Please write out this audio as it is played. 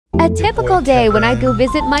A typical day when I go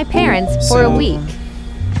visit my parents for a week.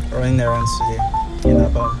 Running errands today in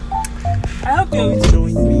about. I hope you're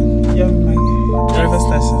with me. Yeah, my driver's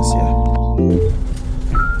license, yeah.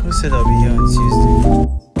 Who said I'll be here on Tuesday?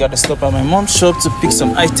 Gotta stop at my mom's shop to pick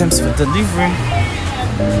some items for delivery.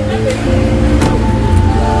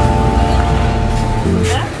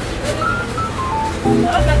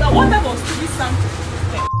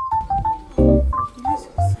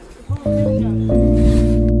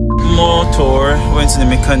 Motor, went to the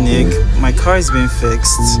mechanic. My car is being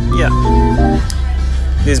fixed. Yeah.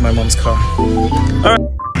 This is my mom's car. Alright.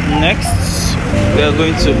 Next, we are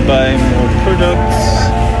going to buy more products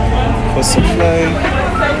for supply.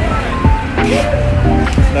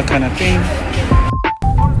 That kind of thing.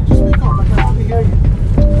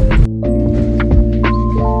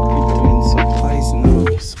 Supplies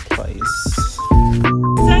now. Supplies.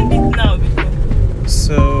 Send it now.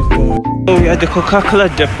 So we are at the Coca-Cola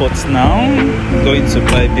depot now. Going to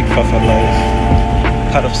buy Big Papa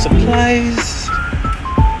Life. Part of supplies.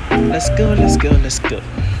 Let's go, let's go, let's go.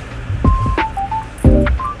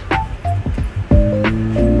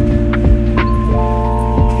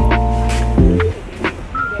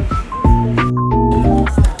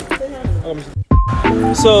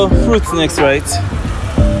 So fruits next, right?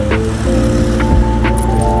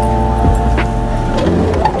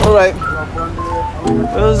 Alright.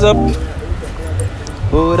 What's up?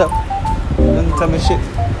 Hold up. Don't tell me shit.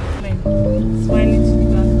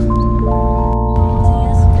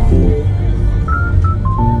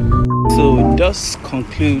 So thus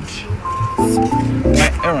conclude my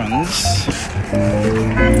errands.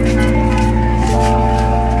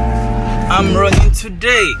 I'm running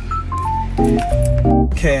today.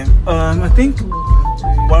 Okay, I think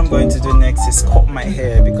what I'm going to do next is cut my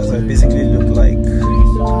hair because I basically look like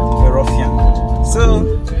a ruffian. So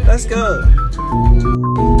let's go.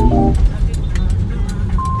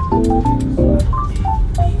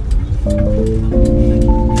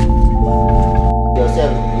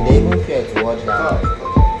 Yourself, you even fear to watch that.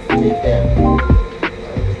 To be fair.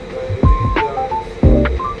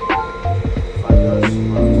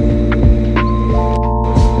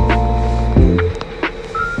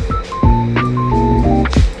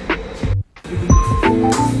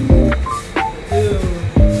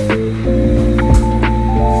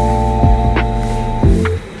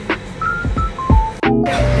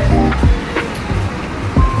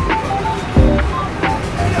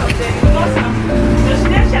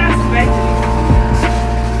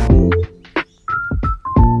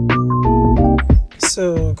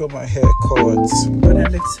 So got my hair cut, but I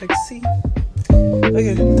look sexy.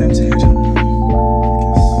 Okay, time to head home.